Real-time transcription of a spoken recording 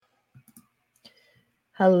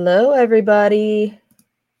Hello, everybody.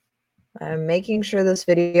 I'm making sure this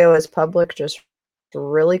video is public just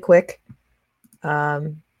really quick.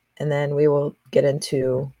 And then we will get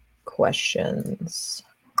into questions.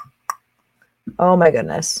 Oh my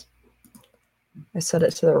goodness. I set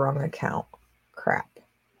it to the wrong account. Crap.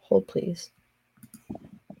 Hold, please.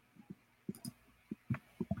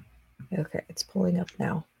 Okay, it's pulling up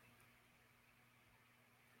now.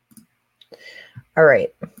 All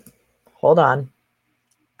right. Hold on.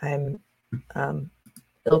 I'm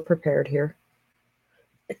ill prepared here.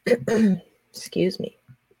 Excuse me.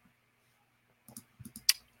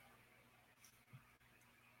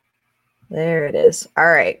 There it is. All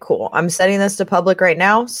right, cool. I'm setting this to public right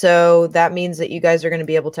now. So that means that you guys are going to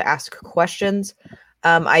be able to ask questions.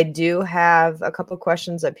 I do have a couple of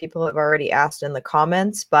questions that people have already asked in the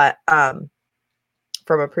comments, but from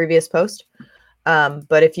a previous post.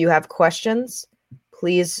 But if you have questions,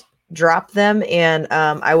 please drop them and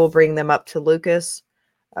I will bring them up to Lucas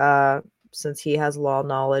since he has law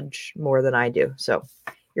knowledge more than I do. So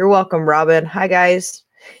you're welcome, Robin. Hi, guys.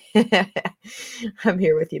 I'm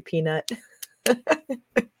here with you, Peanut.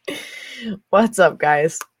 What's up,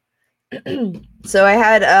 guys? So I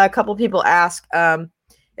had a couple people ask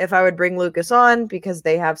if I would bring Lucas on because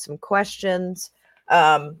they have some questions,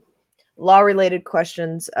 law-related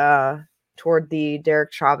questions toward the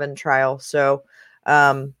Derek Chauvin trial. So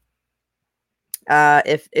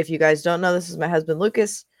if you guys don't know, this is my husband,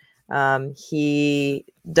 Lucas. He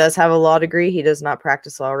does have a law degree. He does not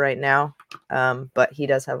practice law right now, but he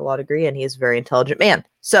does have a law degree, and he's a very intelligent man.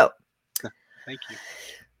 So thank you.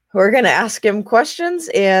 We're going to ask him questions,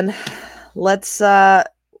 and let's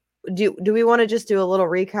do we want to just do a little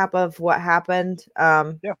recap of what happened?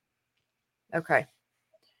 Yeah. Okay.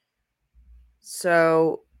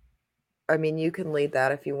 So, I mean, you can lead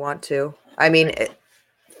that if you want to. I mean,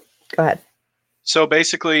 go ahead. So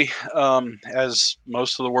basically, as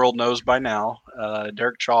most of the world knows by now,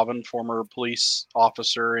 Derek Chauvin, former police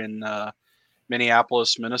officer in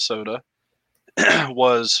Minneapolis, Minnesota,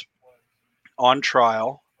 was on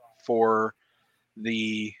trial for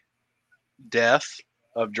the death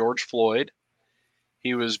of George Floyd.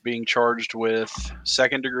 He was being charged with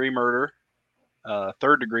second-degree murder,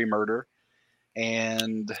 third-degree murder,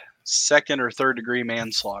 and second or third-degree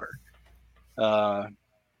manslaughter.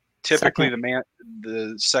 Typically,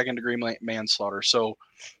 the second-degree manslaughter. So,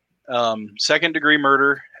 second-degree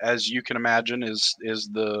murder, as you can imagine, is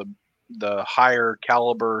the higher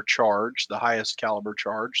caliber charge, the highest caliber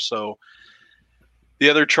charge. So, the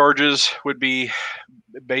other charges would be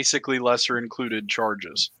basically lesser included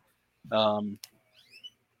charges.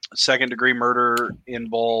 Second-degree murder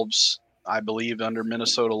involves, I believe, under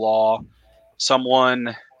Minnesota law,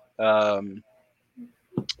 someone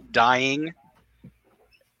dying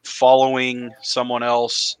following someone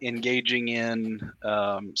else engaging in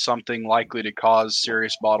something likely to cause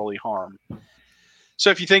serious bodily harm. So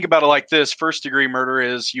if you think about it like this, first-degree murder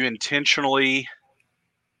is you intentionally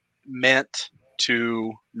meant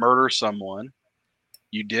to murder someone.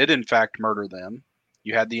 You did, in fact, murder them.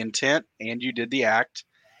 You had the intent and you did the act,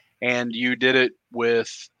 and you did it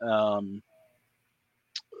with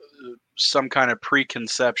some kind of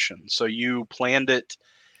preconception. So you planned it,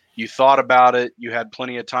 you thought about it, you had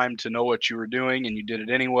plenty of time to know what you were doing, and you did it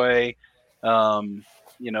anyway.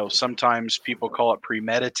 Sometimes people call it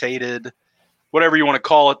premeditated, whatever you want to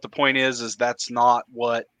call it. The point is that's not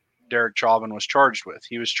what Derek Chauvin was charged with.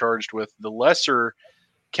 He was charged with the lesser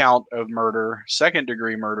count of murder,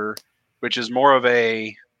 second-degree murder, which is more of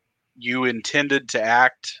a you intended to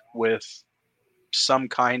act with some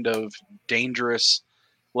kind of dangerous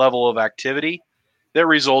level of activity that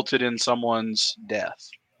resulted in someone's death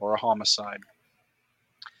or a homicide.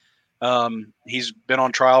 He's been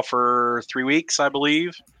on trial for 3 weeks, I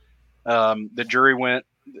believe. The jury went,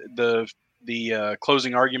 the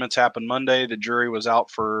closing arguments happened Monday. The jury was out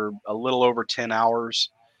for a little over 10 hours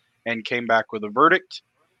and came back with a verdict.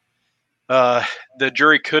 The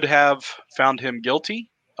jury could have found him guilty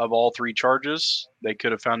of all three charges. They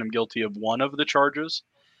could have found him guilty of one of the charges.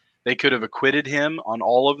 They could have acquitted him on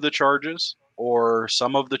all of the charges or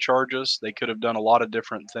some of the charges. They could have done a lot of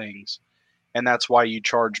different things. And that's why you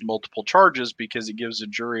charge multiple charges, because it gives a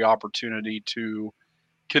jury opportunity to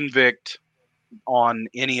convict on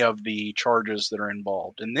any of the charges that are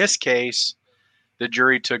involved. In this case, the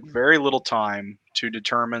jury took very little time to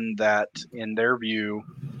determine that, in their view,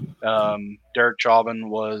 Derek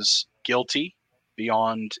Chauvin was guilty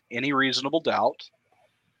beyond any reasonable doubt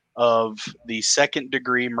of the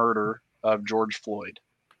second-degree murder of George Floyd,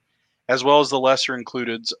 as well as the lesser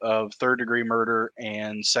included of third-degree murder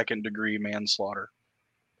and second-degree manslaughter.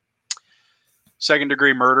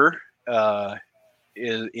 Second-degree murder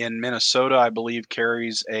in Minnesota, I believe,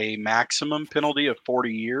 carries a maximum penalty of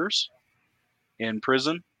 40 years in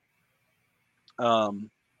prison.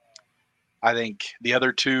 I think the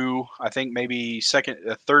other two, I think maybe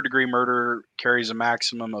third-degree murder carries a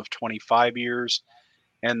maximum of 25 years,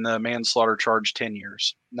 and the manslaughter charge 10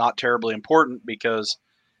 years. Not terribly important because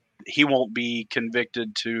he won't be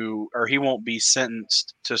he won't be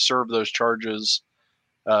sentenced to serve those charges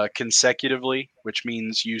consecutively, which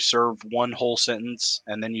means you serve one whole sentence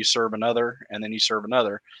and then you serve another and then you serve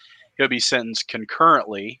another. He'll be sentenced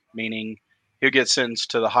concurrently, meaning he'll get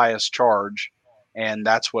sentenced to the highest charge, and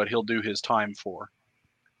that's what he'll do his time for.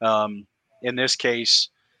 In this case,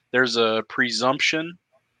 there's a presumption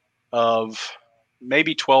of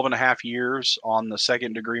maybe 12 and a half years on the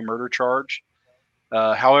second-degree murder charge.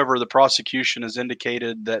 However, the prosecution has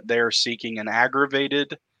indicated that they're seeking an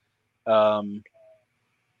aggravated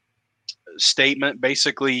statement.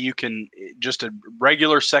 Basically, you can just a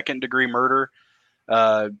regular second-degree murder.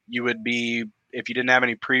 You would be, if you didn't have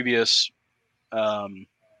any previous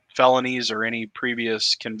felonies or any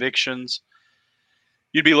previous convictions,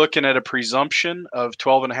 you'd be looking at a presumption of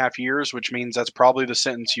 12 and a half years, which means that's probably the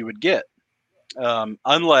sentence you would get.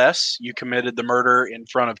 Unless you committed the murder in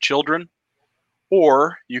front of children,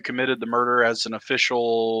 or you committed the murder as an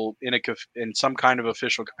official in some kind of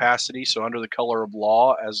official capacity, so under the color of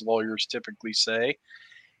law, as lawyers typically say.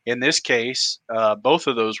 In this case, both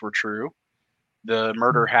of those were true. The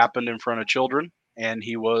murder happened in front of children, and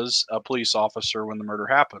he was a police officer when the murder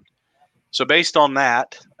happened. So based on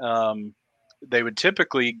that, they would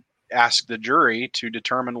typically ask the jury to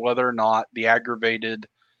determine whether or not the aggravated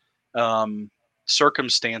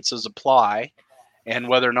circumstances apply, and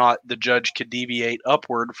whether or not the judge could deviate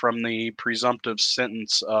upward from the presumptive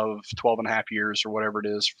sentence of 12 and a half years or whatever it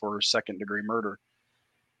is for second-degree murder.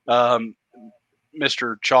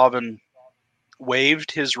 Mr. Chauvin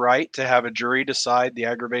waived his right to have a jury decide the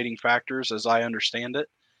aggravating factors, as I understand it,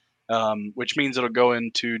 which means it'll go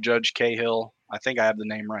into Judge Cahill. I think I have the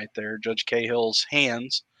name right there. Judge Cahill's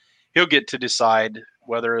hands. He'll get to decide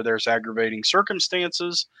whether there's aggravating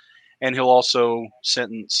circumstances, and he'll also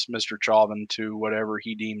sentence Mr. Chauvin to whatever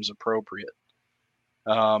he deems appropriate.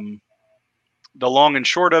 The long and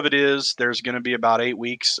short of it is there's going to be about 8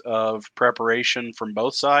 weeks of preparation from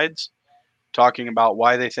both sides, talking about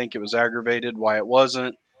why they think it was aggravated, why it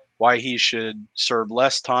wasn't, why he should serve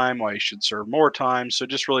less time, why he should serve more time. So it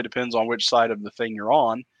just really depends on which side of the thing you're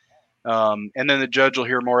on. And then the judge will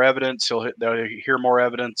hear more evidence. They'll hear more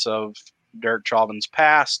evidence of Derek Chauvin's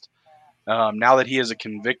past. Now that he is a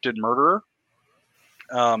convicted murderer,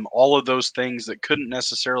 all of those things that couldn't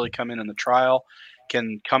necessarily come in the trial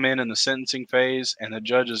can come in the sentencing phase, and the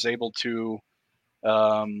judge is able to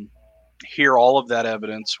hear all of that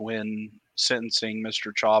evidence when sentencing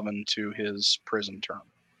Mr. Chauvin to his prison term.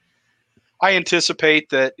 I anticipate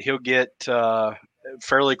that he'll get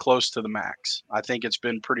fairly close to the max. I think it's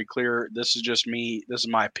been pretty clear. This is just me. This is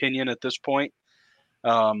my opinion at this point.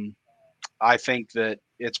 I think that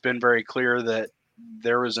it's been very clear that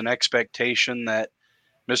there was an expectation that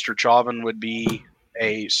Mr. Chauvin would be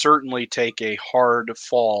certainly take a hard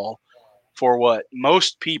fall for what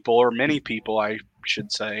most people, or many people, I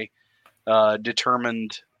should say,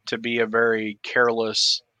 determined to be a very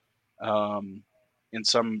careless, in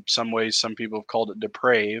some ways, some people have called it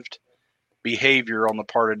depraved behavior on the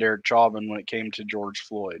part of Derek Chauvin when it came to George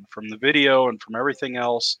Floyd. From the video and from everything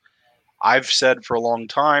else, I've said for a long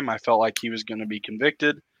time I felt like he was going to be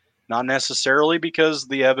convicted, not necessarily because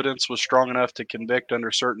the evidence was strong enough to convict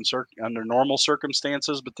under normal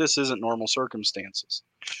circumstances, but this isn't normal circumstances.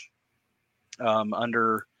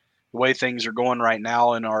 Under the way things are going right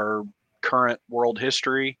now in our current world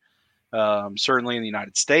history, certainly in the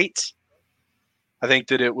United States, I think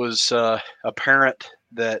that it was apparent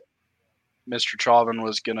that Mr. Chauvin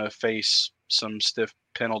was going to face some stiff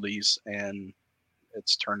penalties, and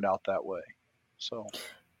it's turned out that way. So,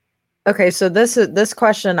 okay, so this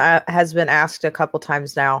question has been asked a couple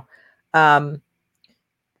times now.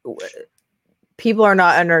 People are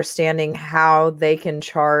not understanding how they can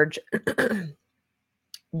charge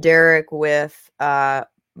Derek with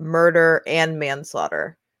murder and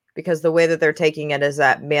manslaughter, because the way that they're taking it is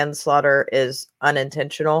that manslaughter is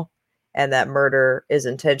unintentional and that murder is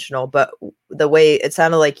intentional. But the way it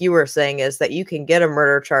sounded like you were saying is that you can get a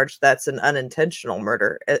murder charge that's an unintentional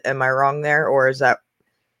murder. Am I wrong there, or is that?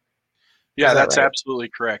 Yeah, that's right? Absolutely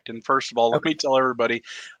correct. And first of all, let me tell everybody,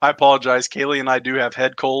 I apologize. Kayli and I do have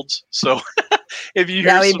head colds, so if you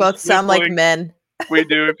hear we both sound like men. We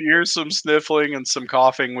do. If you hear some sniffling and some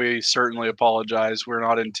coughing, we certainly apologize. We're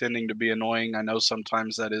not intending to be annoying. I know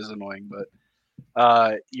sometimes that is annoying, but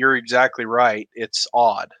You're exactly right. It's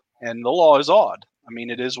odd, and the law is odd. I mean,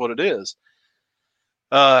 it is what it is.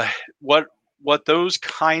 Uh, what what those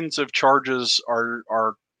kinds of charges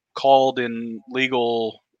are called in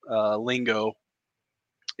legal lingo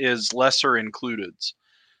is lesser included.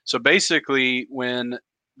 So basically, when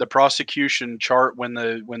the prosecution chart when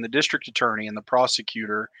the district attorney and the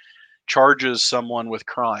prosecutor charges someone with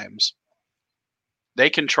crimes, they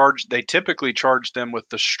typically charge them with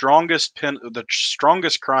the strongest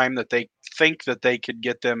crime that they think that they could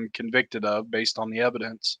get them convicted of based on the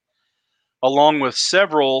evidence, along with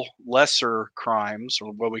several lesser crimes,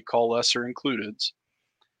 or what we call lesser included,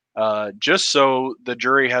 just so the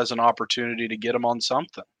jury has an opportunity to get them on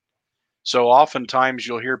something. So oftentimes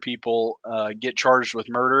you'll hear people get charged with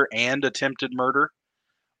murder and attempted murder,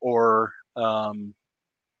 or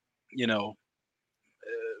you know,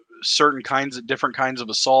 certain kinds of different kinds of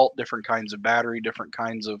assault, different kinds of battery, different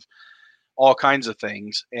kinds of all kinds of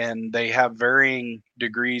things, and they have varying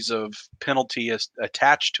degrees of penalty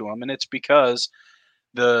attached to them, and it's because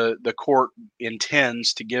the court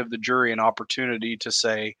intends to give the jury an opportunity to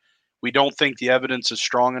say, we don't think the evidence is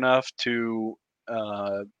strong enough to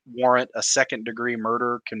warrant a second degree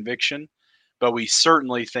murder conviction, but we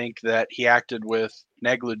certainly think that he acted with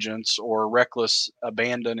negligence or reckless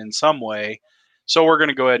abandon in some way. So we're going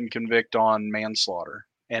to go ahead and convict on manslaughter.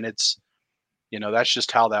 And that's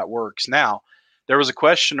just how that works. Now, there was a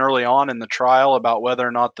question early on in the trial about whether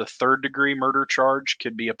or not the third degree murder charge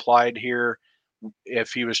could be applied here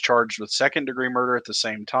if he was charged with second degree murder at the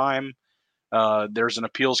same time. There's an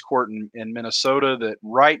appeals court in Minnesota that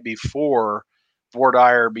right before voir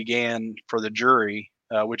dire began for the jury,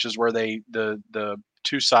 which is where the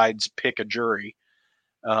two sides pick a jury.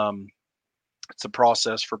 It's a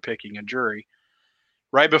process for picking a jury.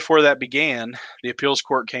 Right before that began, the appeals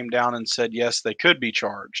court came down and said, yes, they could be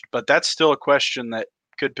charged. But that's still a question that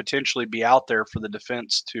could potentially be out there for the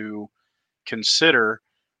defense to consider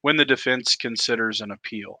when the defense considers an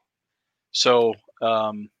appeal. So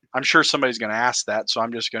I'm sure somebody's going to ask that. So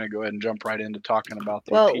I'm just going to go ahead and jump right into talking about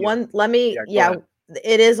the appeal.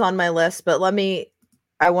 It is on my list, but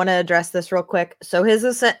I want to address this real quick. So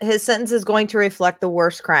his sentence is going to reflect the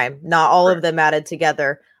worst crime, not all of them added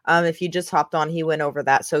together. If you just hopped on, he went over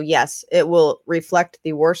that. So yes, it will reflect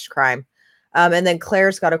the worst crime. And then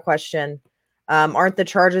Claire's got a question. Aren't the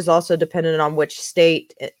charges also dependent on the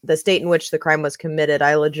state in which the crime was committed?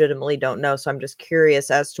 I legitimately don't know. So I'm just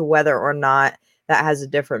curious as to whether or not that has a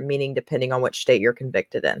different meaning depending on which state you're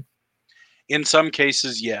convicted in. In some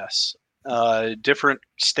cases, yes. Different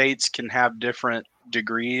states can have different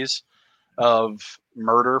degrees of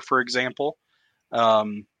murder, for example.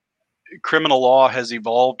 Criminal law has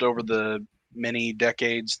evolved over the many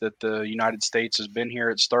decades that the United States has been here.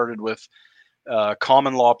 It started with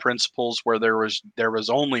common law principles where there was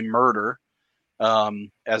only murder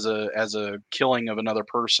as a killing of another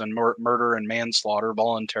person, murder and manslaughter,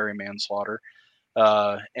 voluntary manslaughter.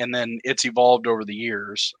 And then it's evolved over the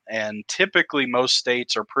years. And typically most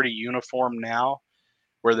states are pretty uniform now,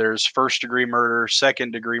 where there's first degree murder,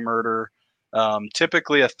 second degree murder,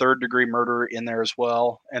 typically a third degree murder in there as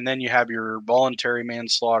well. And then you have your voluntary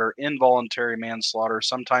manslaughter, involuntary manslaughter.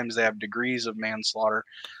 Sometimes they have degrees of manslaughter.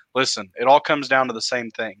 Listen, it all comes down to the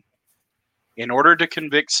same thing. In order to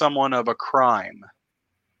convict someone of a crime,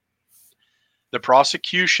 the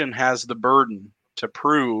prosecution has the burden to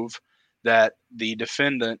prove that the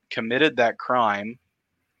defendant committed that crime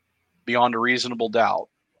beyond a reasonable doubt,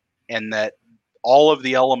 and that all of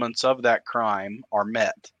the elements of that crime are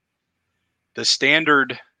met. The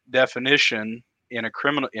standard definition in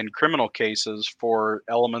criminal cases for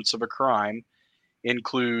elements of a crime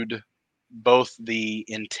include both the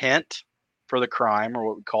intent for the crime, or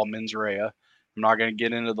what we call mens rea. I'm not going to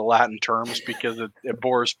get into the Latin terms because it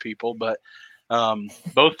bores people, but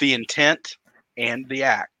both the intent and the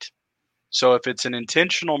act. So if it's an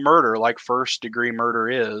intentional murder, like first degree murder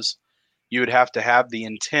is, you would have to have the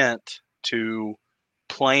intent to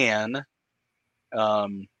plan,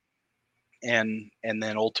 and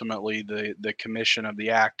then ultimately the commission of the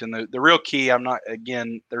act. And the real key,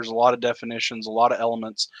 there's a lot of definitions, a lot of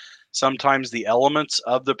elements. Sometimes the elements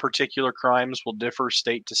of the particular crimes will differ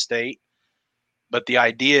state to state, but the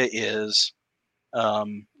idea is,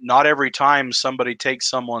 not every time somebody takes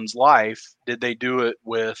someone's life did they do it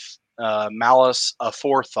with malice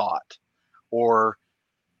aforethought, or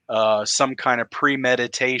some kind of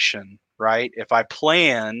premeditation, right? If I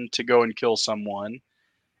plan to go and kill someone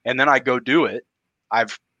and then I go do it,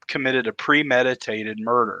 I've committed a premeditated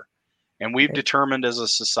murder. And we've determined as a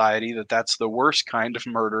society that that's the worst kind of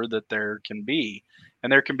murder that there can be.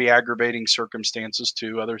 And there can be aggravating circumstances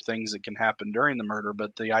too, other things that can happen during the murder.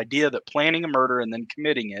 But the idea that planning a murder and then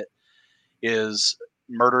committing it is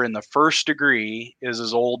murder in the first degree is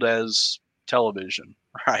as old as television,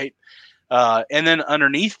 right? And then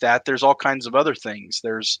underneath that, there's all kinds of other things.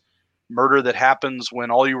 There's murder that happens when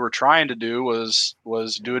all you were trying to do was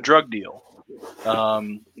do a drug deal.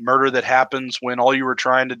 Murder that happens when all you were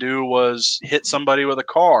trying to do was hit somebody with a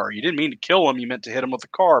car. You didn't mean to kill them, you meant to hit them with a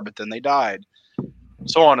car, but then they died.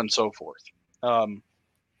 So on and so forth.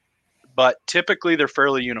 But typically they're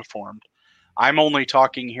fairly uniformed. I'm only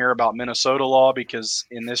talking here about Minnesota law because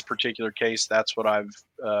in this particular case, that's what I've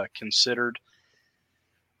considered.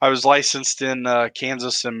 I was licensed in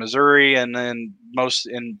Kansas and Missouri, and then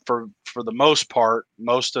for the most part,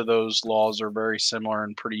 most of those laws are very similar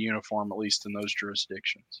and pretty uniform, at least in those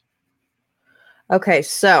jurisdictions. Okay,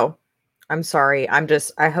 so I'm sorry.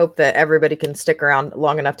 I hope that everybody can stick around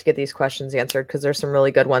long enough to get these questions answered because there's some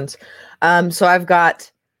really good ones. So I've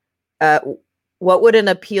got what would an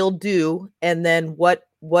appeal do, and then what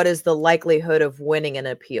is the likelihood of winning an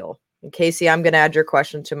appeal? And Casey, I'm going to add your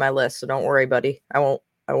question to my list, so don't worry, buddy. I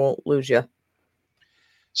won't lose you.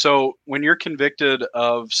 So when you're convicted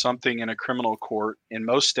of something in a criminal court, in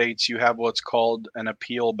most states, you have what's called an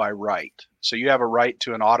appeal by right. So you have a right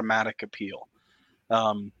to an automatic appeal.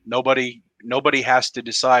 Nobody has to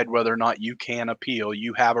decide whether or not you can appeal.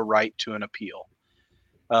 You have a right to an appeal.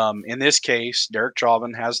 In this case, Derek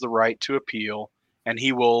Chauvin has the right to appeal, and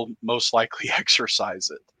he will most likely exercise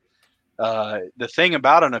it. The thing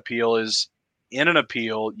about an appeal is, in an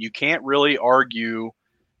appeal, you can't really argue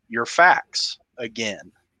your facts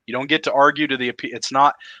again. You don't get to argue to the appeal. It's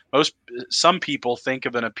not some people think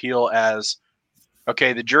of an appeal as,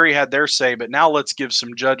 okay, the jury had their say, but now let's give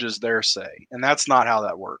some judges their say. And that's not how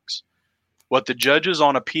that works. What the judges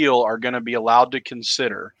on appeal are going to be allowed to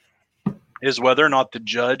consider is whether or not the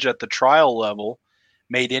judge at the trial level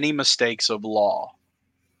made any mistakes of law.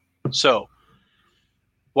 So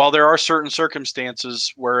while there are certain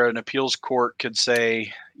circumstances where an appeals court could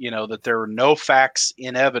say, that there were no facts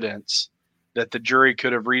in evidence that the jury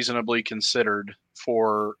could have reasonably considered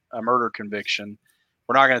for a murder conviction,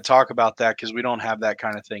 we're not going to talk about that because we don't have that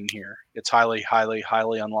kind of thing here. It's highly, highly,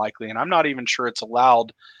 highly unlikely. And I'm not even sure it's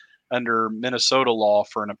allowed under Minnesota law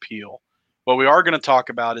for an appeal. What we are going to talk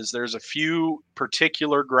about is there's a few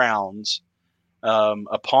particular grounds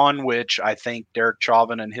upon which I think Derek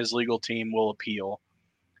Chauvin and his legal team will appeal.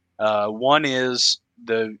 One is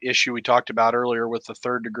the issue we talked about earlier with the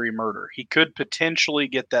third-degree murder. He could potentially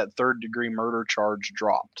get that third-degree murder charge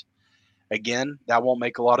dropped. Again, that won't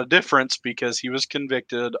make a lot of difference because he was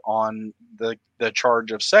convicted on the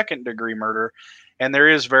charge of second-degree murder, and there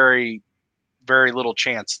is very, very little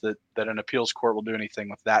chance that an appeals court will do anything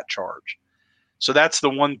with that charge. So that's the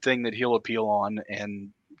one thing that he'll appeal on and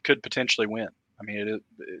could potentially win. I mean,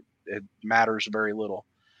 it matters very little.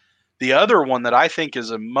 The other one that I think is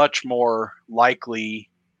a much more likely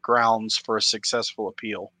grounds for a successful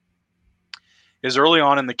appeal is early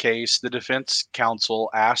on in the case, the defense counsel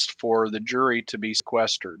asked for the jury to be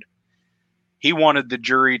sequestered. He wanted the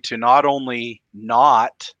jury to not only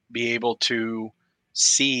not be able to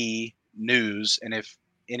see news, and if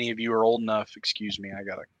any of you are old enough, excuse me, I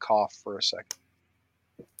got a cough for a second.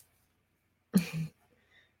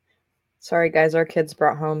 Sorry, guys, our kids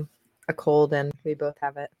brought home a cold and we both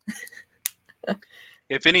have it.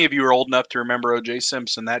 If any of you are old enough to remember O.J.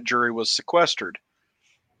 Simpson, that jury was sequestered.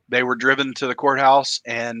 They were driven to the courthouse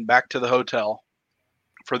and back to the hotel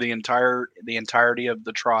for the entirety of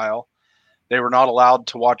the trial. They were not allowed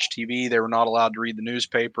to watch TV. They were not allowed to read the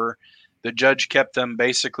newspaper. The judge kept them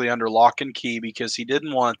basically under lock and key because he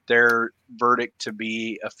didn't want their verdict to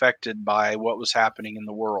be affected by what was happening in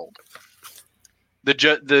the world.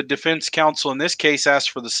 The defense counsel in this case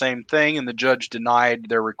asked for the same thing, and the judge denied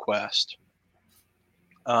their request.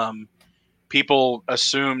 People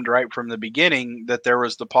assumed right from the beginning that there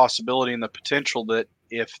was the possibility and the potential that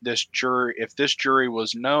if this jury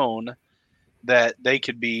was known, that they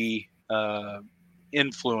could be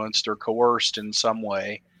influenced or coerced in some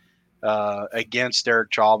way against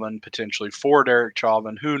Derek Chauvin, potentially for Derek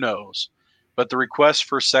Chauvin, who knows? But the request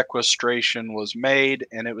for sequestration was made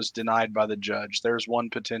and it was denied by the judge. There's one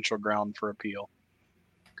potential ground for appeal.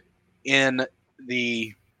 In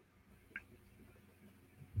the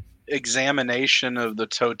examination of the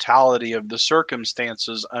totality of the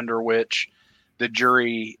circumstances under which the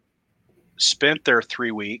jury spent their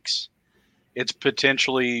 3 weeks, it's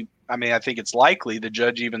potentially, I think it's likely, the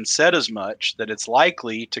judge even said as much, that it's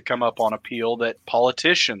likely to come up on appeal that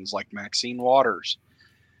politicians like Maxine Waters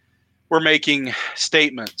were making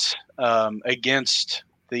statements against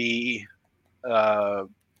the uh,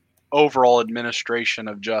 overall administration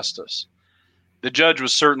of justice. The judge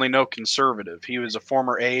was certainly no conservative. He was a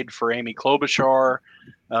former aide for Amy Klobuchar.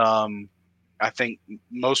 Um, I think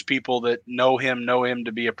most people that know him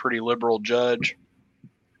to be a pretty liberal judge.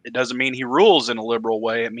 It doesn't mean he rules in a liberal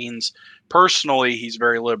way. It means personally he's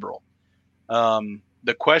very liberal.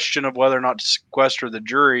 The question of whether or not to sequester the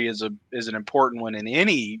jury is an important one in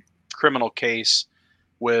any criminal case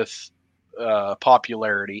with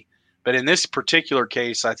popularity. But in this particular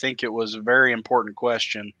case, I think it was a very important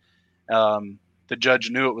question. The judge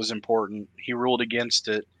knew it was important. He ruled against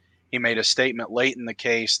it. He made a statement late in the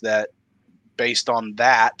case that, based on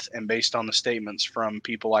that and based on the statements from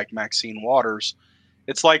people like Maxine Waters,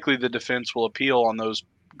 it's likely the defense will appeal on those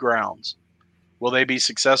grounds. Will they be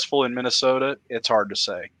successful in Minnesota? It's hard to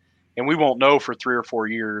say. And we won't know for 3 or 4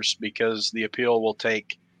 years because the appeal will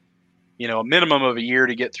take, a minimum of a year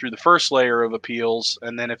to get through the first layer of appeals.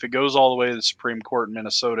 And then if it goes all the way to the Supreme Court in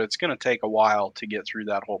Minnesota, it's going to take a while to get through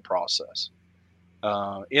that whole process.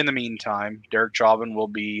 In the meantime, Derek Chauvin will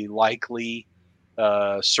be likely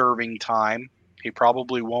serving time. He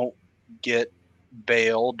probably won't get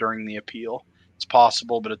bail during the appeal. It's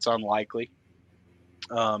possible, but it's unlikely.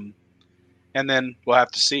 And then we'll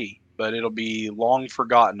have to see. But it'll be long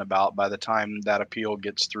forgotten about by the time that appeal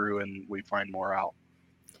gets through and we find more out.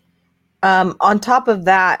 On top of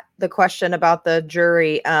that, the question about the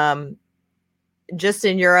jury, just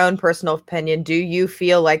in your own personal opinion, do you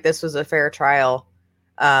feel like this was a fair trial,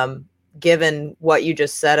 given what you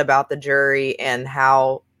just said about the jury and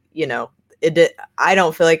how, it did? I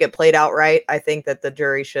don't feel like it played out right. I think that the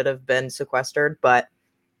jury should have been sequestered, but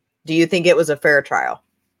do you think it was a fair trial?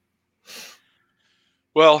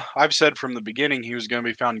 Well, I've said from the beginning he was going to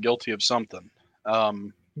be found guilty of something.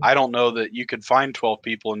 I don't know that you could find 12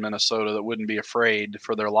 people in Minnesota that wouldn't be afraid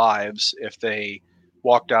for their lives if they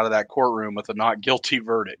walked out of that courtroom with a not guilty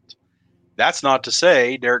verdict. That's not to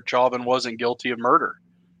say Derek Chauvin wasn't guilty of murder.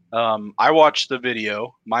 I watched the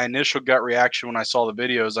video. My initial gut reaction when I saw the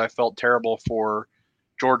video is I felt terrible for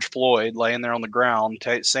George Floyd laying there on the ground,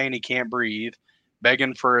 saying he can't breathe,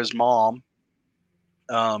 begging for his mom.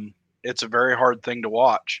 It's a very hard thing to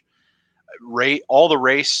watch. All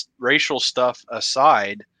the racial stuff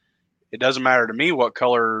aside, it doesn't matter to me what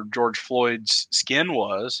color George Floyd's skin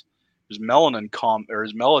was. His melanin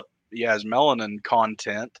his melanin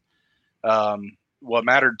content. What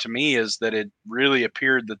mattered to me is that it really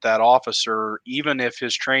appeared that officer, even if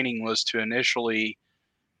his training was to initially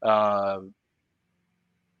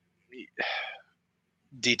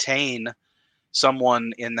detain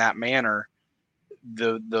someone in that manner,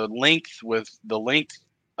 the length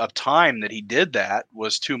of time that he did that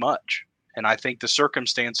was too much, and I think the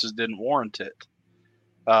circumstances didn't warrant it.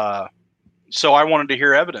 So I wanted to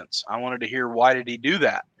hear evidence. I wanted to hear, why did he do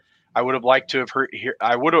that? I would have liked to have heard.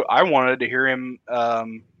 I wanted to hear him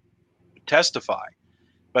testify,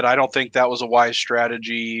 but I don't think that was a wise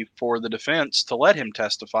strategy for the defense to let him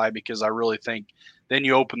testify, because I really think then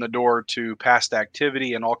you open the door to past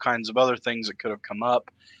activity and all kinds of other things that could have come up,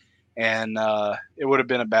 and it would have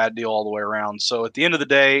been a bad deal all the way around. So at the end of the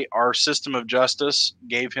day, our system of justice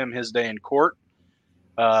gave him his day in court.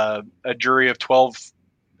 A jury of 12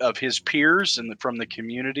 of his peers and from the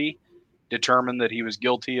community determined that he was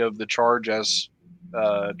guilty of the charge as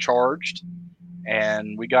charged,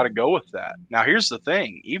 and we got to go with that. Now, here's the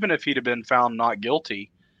thing. Even if he'd have been found not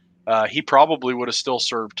guilty, he probably would have still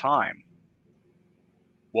served time.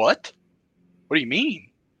 What? What do you mean?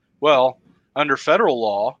 Well, under federal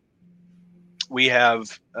law, we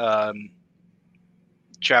have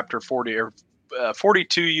Chapter 40 or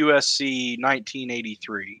 42 USC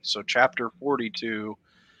 1983. So Chapter 42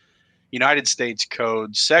 United States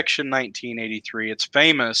Code, Section 1983. It's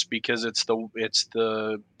famous because it's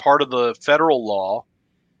the part of the federal law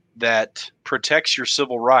that protects your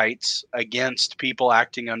civil rights against people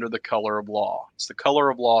acting under the color of law. It's the color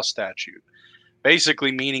of law statute.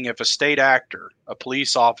 Basically meaning if a state actor, a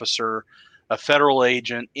police officer, a federal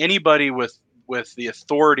agent, anybody with the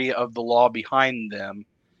authority of the law behind them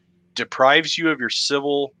deprives you of your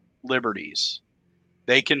civil liberties,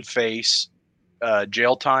 they can face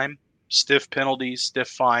jail time, stiff penalties, stiff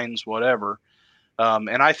fines, whatever. And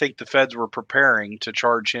I think the feds were preparing to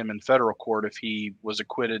charge him in federal court if he was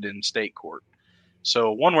acquitted in state court.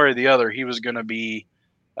 So one way or the other, he was going to be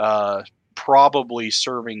probably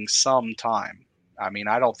serving some time. I mean,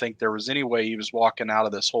 I don't think there was any way he was walking out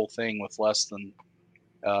of this whole thing with less than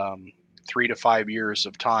 3 to 5 years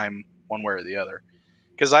of time, one way or the other.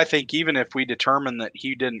 Because I think even if we determine that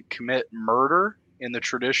he didn't commit murder in the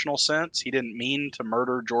traditional sense, he didn't mean to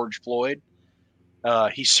murder George Floyd,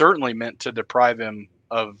 he certainly meant to deprive him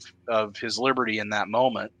of his liberty in that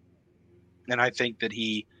moment, and I think that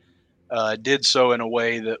he did so in a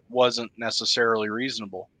way that wasn't necessarily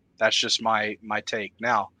reasonable. That's just my take.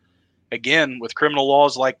 Now, again, with criminal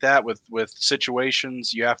laws like that, with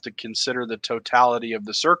situations, you have to consider the totality of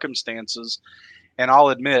the circumstances. And I'll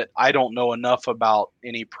admit, I don't know enough about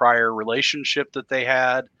any prior relationship that they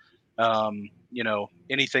had.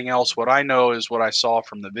 Anything else. What I know is what I saw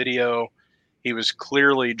from the video.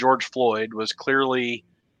 George Floyd was clearly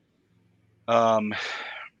um,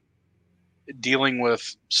 dealing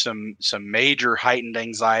with some major heightened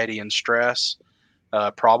anxiety and stress,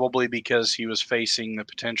 probably because he was facing the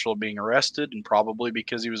potential of being arrested, and probably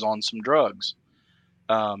because he was on some drugs.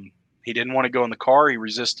 Um, he didn't want to go in the car. He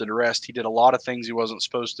resisted arrest. He did a lot of things he wasn't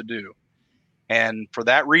supposed to do. And for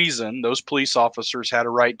that reason, those police officers had a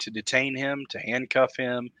right to detain him, to handcuff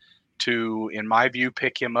him, to, in my view,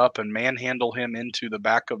 pick him up and manhandle him into the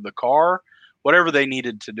back of the car, whatever they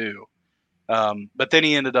needed to do. But then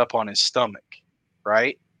he ended up on his stomach,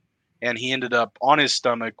 right? And he ended up on his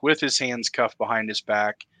stomach with his hands cuffed behind his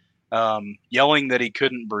back, yelling that he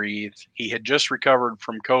couldn't breathe. He had just recovered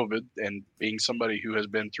from COVID, and being somebody who has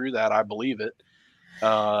been through that, I believe it.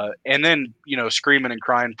 And then, screaming and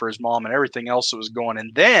crying for his mom and everything else that was going,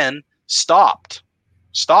 and then stopped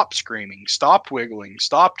screaming, stopped wiggling,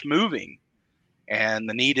 stopped moving. And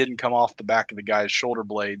the knee didn't come off the back of the guy's shoulder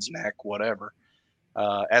blades, neck, whatever.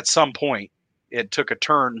 At some point, it took a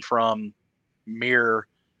turn from mere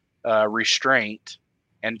restraint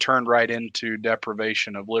and turned right into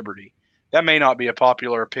deprivation of liberty. That may not be a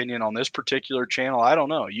popular opinion on this particular channel. I don't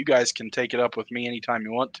know. You guys can take it up with me anytime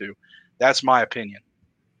you want to. That's my opinion.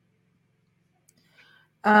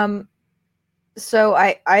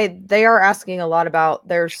 So they are asking a lot about,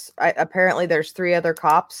 apparently there's three other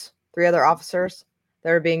officers that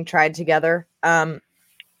are being tried together. How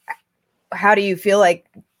do you feel like,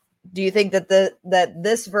 do you think that that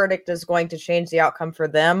this verdict is going to change the outcome for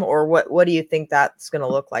them, or what do you think that's going to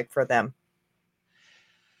look like for them?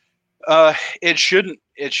 It shouldn't.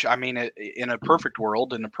 In a perfect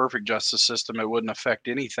world, in a perfect justice system, it wouldn't affect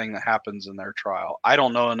anything that happens in their trial. I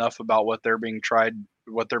don't know enough about what they're being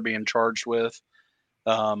charged with.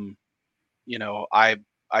 I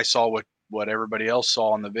saw what everybody else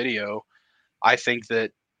saw in the video. I think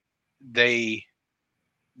that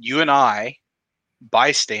you and I,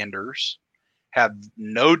 bystanders, have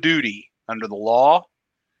no duty under the law,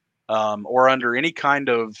 or under any kind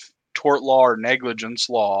of tort law or negligence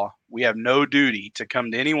law. We have no duty to come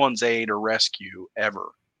to anyone's aid or rescue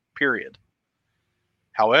ever, period.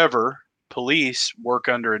 However, police work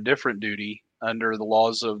under a different duty under the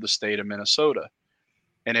laws of the state of Minnesota.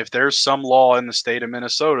 And if there's some law in the state of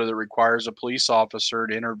Minnesota that requires a police officer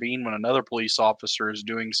to intervene when another police officer is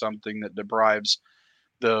doing something that deprives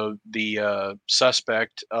the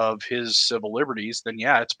suspect of his civil liberties, then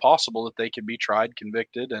yeah, it's possible that they could be tried,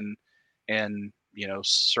 convicted, and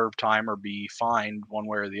serve time or be fined one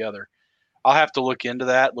way or the other. I'll have to look into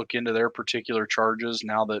their particular charges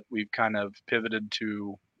now that we've kind of pivoted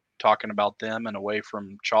to talking about them and away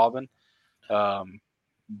from Chauvin.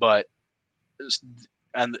 But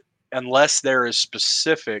and unless there is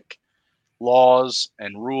specific laws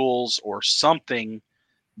and rules or something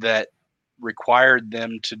that required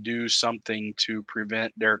them to do something to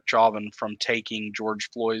prevent Derek Chauvin from taking George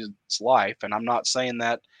Floyd's life, and I'm not saying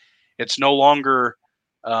that it's no longer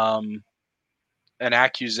an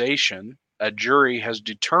accusation. A jury has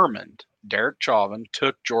determined Derek Chauvin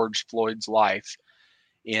took George Floyd's life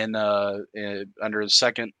under the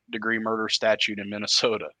second-degree murder statute in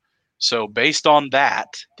Minnesota. So based on that,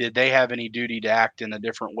 did they have any duty to act in a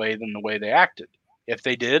different way than the way they acted? If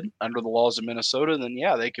they did, under the laws of Minnesota, then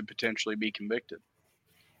yeah, they could potentially be convicted.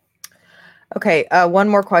 Okay, one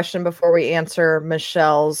more question before we answer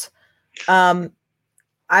Michelle's.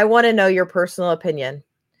 I want to know your personal opinion.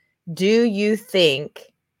 Do you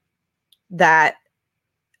think that,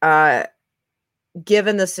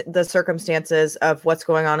 given the circumstances of what's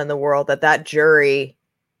going on in the world, that jury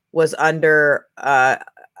was under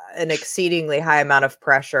an exceedingly high amount of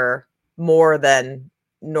pressure, more than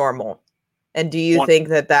normal? And do you think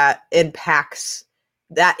that impacted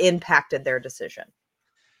their decision?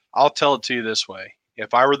 I'll tell it to you this way.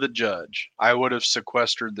 If I were the judge, I would have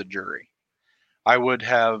sequestered the jury. I would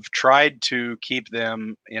have tried to keep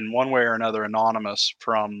them in one way or another anonymous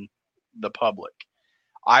from the public.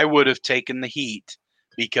 I would have taken the heat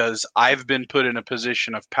because I've been put in a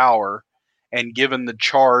position of power and given the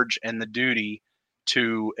charge and the duty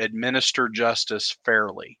to administer justice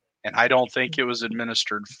fairly. And I don't think it was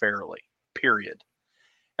administered fairly, period.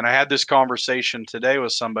 And I had this conversation today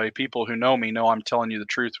with somebody. People who know me know I'm telling you the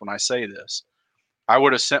truth when I say this. I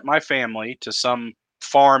would have sent my family to some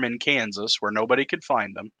farm in Kansas where nobody could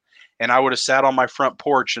find them. And I would have sat on my front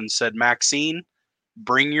porch and said, Maxine,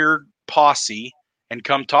 bring your posse and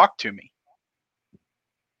come talk to me.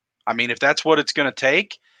 I mean, if that's what it's going to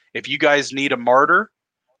take, if you guys need a martyr,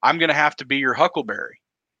 I'm going to have to be your huckleberry,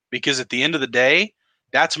 because at the end of the day,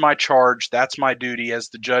 that's my charge. That's my duty as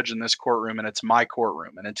the judge in this courtroom, and it's my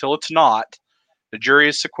courtroom. And until it's not, the jury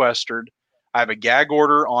is sequestered. I have a gag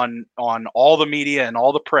order on all the media and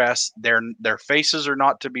all the press. Their faces are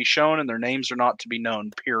not to be shown and their names are not to be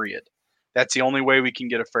known, period. That's the only way we can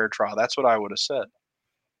get a fair trial. That's what I would have said,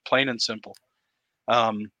 plain and simple.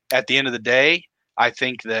 At the end of the day, I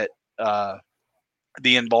think that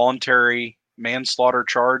the involuntary manslaughter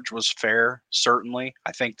charge was fair, certainly.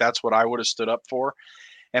 I think that's what I would have stood up for.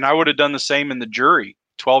 And I would have done the same in the jury.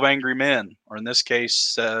 12 angry men, or in this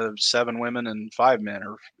case, 7 women and 5 men,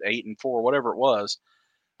 or 8 and 4, whatever it was.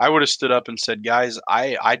 I would have stood up and said, guys,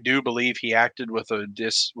 I do believe he acted with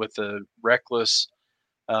a reckless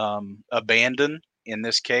abandon in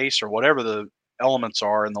this case, or whatever the elements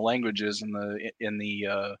are in the languages in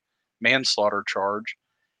the manslaughter charge.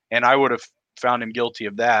 And I would have found him guilty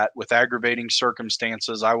of that with aggravating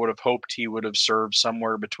circumstances. I would have hoped he would have served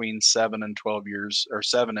somewhere between 7 and 12 years, or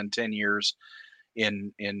 7 and 10 years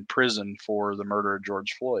in prison for the murder of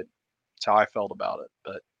George Floyd. That's how I felt about it.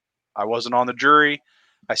 But I wasn't on the jury.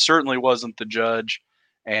 I certainly wasn't the judge.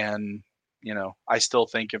 And, I still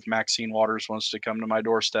think if Maxine Waters wants to come to my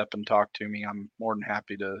doorstep and talk to me, I'm more than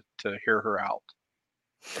happy to hear her out.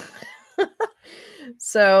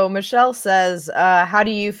 So Michelle says, how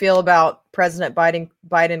do you feel about President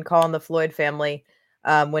Biden calling the Floyd family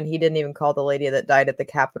when he didn't even call the lady that died at the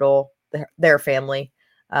Capitol their family?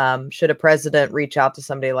 Should a president reach out to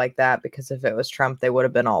somebody like that? Because if it was Trump, they would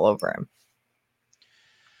have been all over him.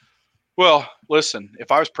 Well, listen,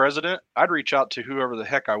 if I was president, I'd reach out to whoever the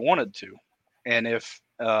heck I wanted to. And if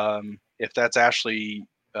that's Ashley,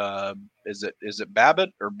 is it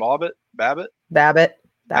Babbitt or Bobbitt? Babbitt? Babbitt,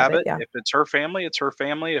 yeah. If it's her family, it's her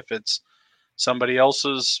family. If it's somebody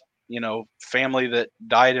else's, family that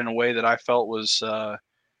died in a way that I felt was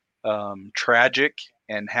tragic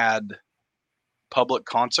and had public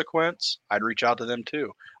consequence, I'd reach out to them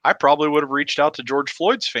too. I probably would have reached out to George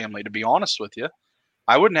Floyd's family, to be honest with you.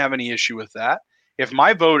 I wouldn't have any issue with that. If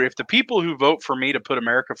the people who vote for me to put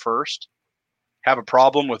America first have a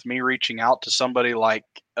problem with me reaching out to somebody like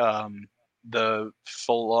I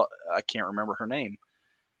can't remember her name,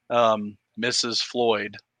 Mrs.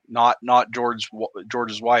 Floyd, not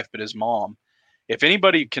George's wife, but his mom. If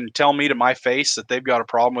anybody can tell me to my face that they've got a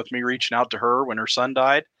problem with me reaching out to her when her son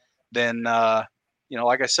died, then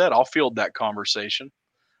like I said, I'll field that conversation.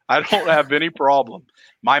 I don't have any problem.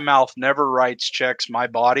 My mouth never writes checks my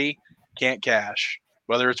body can't cash,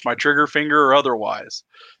 whether it's my trigger finger or otherwise.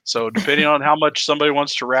 So depending on how much somebody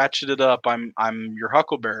wants to ratchet it up, I'm your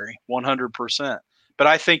huckleberry 100%. But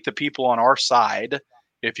I think the people on our side,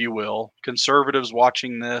 if you will, conservatives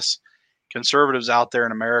watching this, conservatives out there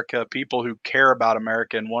in America, people who care about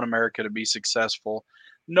America and want America to be successful,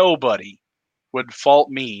 nobody would fault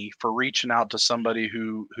me for reaching out to somebody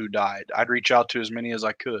who died. I'd reach out to as many as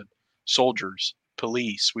I could. Soldiers,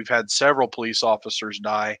 police. We've had several police officers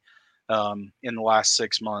die in the last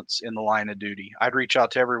 6 months in the line of duty. I'd reach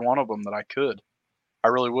out to every one of them that I could. I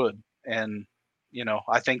really would. And,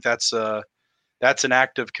 I think that's an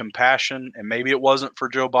act of compassion. And maybe it wasn't for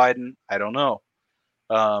Joe Biden. I don't know.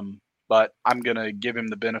 But I'm going to give him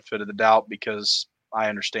the benefit of the doubt because I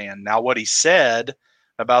understand. Now, what he said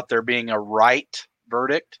about there being a right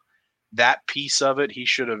verdict, that piece of it, he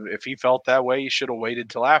should have, if he felt that way, he should have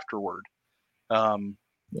waited till afterward.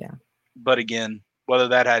 Yeah. But again, whether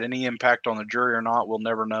that had any impact on the jury or not, we'll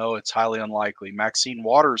never know. It's highly unlikely. Maxine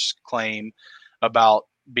Waters' claim about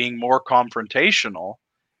being more confrontational,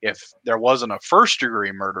 if there wasn't a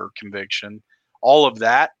first-degree murder conviction, all of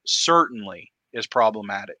that certainly is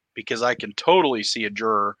problematic, because I can totally see a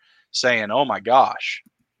juror saying, oh my gosh,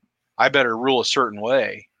 I better rule a certain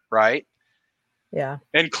way, right? Yeah.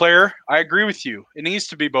 And Claire, I agree with you. It needs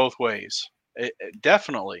to be both ways.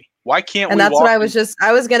 Definitely. Why can't and we that's walk what I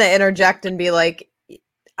was going to interject and be like,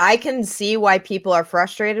 I can see why people are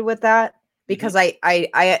frustrated with that, because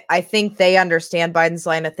I think they understand Biden's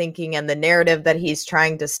line of thinking and the narrative that he's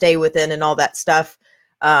trying to stay within and all that stuff.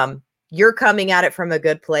 You're coming at it from a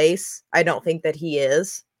good place. I don't think that he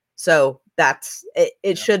is. So that's it.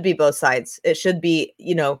 It should be both sides. It should be,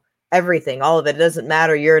 everything, all of it. It doesn't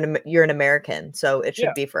matter. You're an American, so it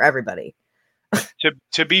should be for everybody.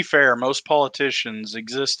 To be fair, most politicians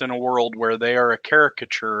exist in a world where they are a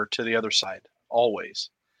caricature to the other side, always.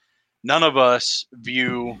 none of us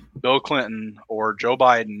view Bill Clinton or Joe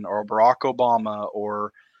Biden or Barack Obama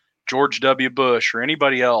or George W. Bush or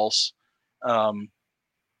anybody else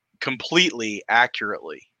completely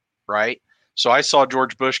accurately, right? So I saw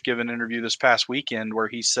George Bush give an interview this past weekend where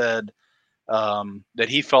he said that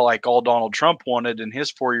he felt like all Donald Trump wanted in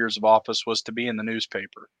his 4 years of office was to be in the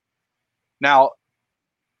newspaper. Now,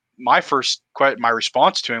 my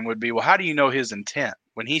response to him would be, well, how do you know his intent?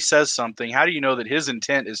 When he says something, how do you know that his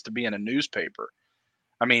intent is to be in a newspaper?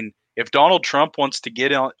 I mean, if Donald Trump wants to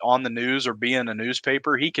get on the news or be in a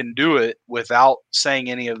newspaper, he can do it without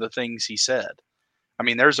saying any of the things he said. I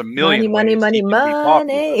mean, there's a million ways he can be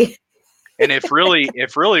popular. And if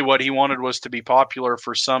really what he wanted was to be popular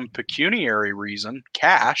for some pecuniary reason,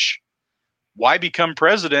 cash, why become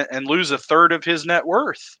president and lose a third of his net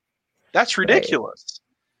worth? That's ridiculous.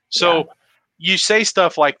 Right. So you say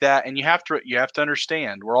stuff like that, and you have to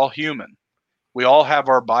understand we're all human. We all have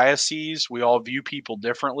our biases. We all view people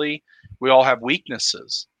differently. We all have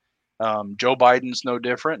weaknesses. Joe Biden's no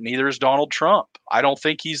different. Neither is Donald Trump. I don't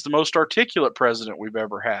think he's the most articulate president we've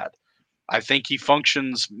ever had. I think he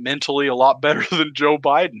functions mentally a lot better than Joe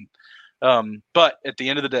Biden. But at the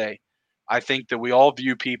end of the day, I think that we all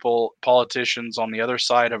view politicians on the other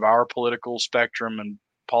side of our political spectrum and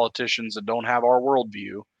politicians that don't have our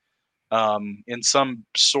worldview in some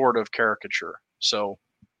sort of caricature. So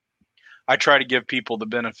I try to give people the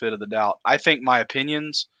benefit of the doubt. I think my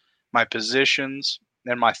opinions, my positions,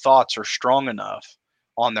 and my thoughts are strong enough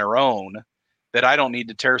on their own that I don't need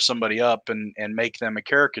to tear somebody up and make them a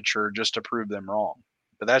caricature just to prove them wrong.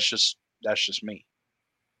 But that's just me.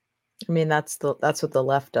 I mean, that's what the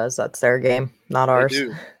left does. That's their game, not ours. They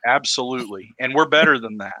do. Absolutely. And we're better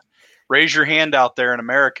than that. Raise your hand out there in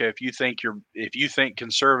America if you think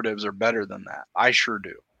conservatives are better than that. I sure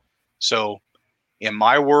do. So in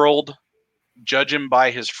my world, judge him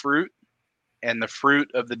by his fruit, and the fruit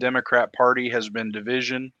of the Democrat Party has been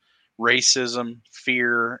division, racism,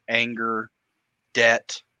 fear, anger,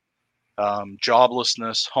 debt,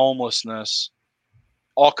 joblessness, homelessness,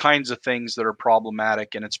 all kinds of things that are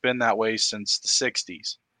problematic, and it's been that way since the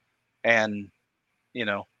 60s. And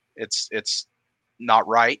it's not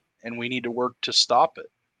right, and we need to work to stop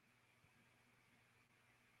it.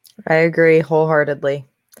 I agree wholeheartedly.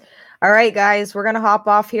 All right, guys, we're going to hop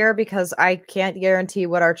off here because I can't guarantee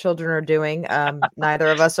what our children are doing. Neither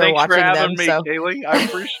of us are watching them. Thanks for having me, Kaylee. I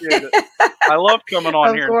appreciate it. I love coming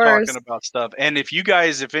on here and talking about stuff. And if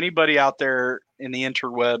anybody out there in the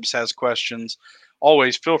interwebs has questions,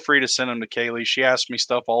 always feel free to send them to Kaylee. She asks me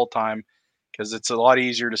stuff all the time because it's a lot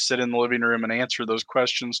easier to sit in the living room and answer those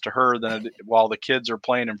questions to her while the kids are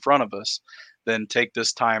playing in front of us than take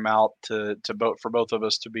this time out to vote for both of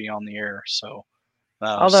us to be on the air. So.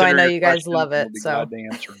 Although I know you guys love it. So. Glad to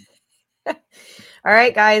answer them. All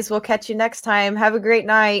right, guys, we'll catch you next time. Have a great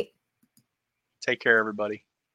night. Take care, everybody.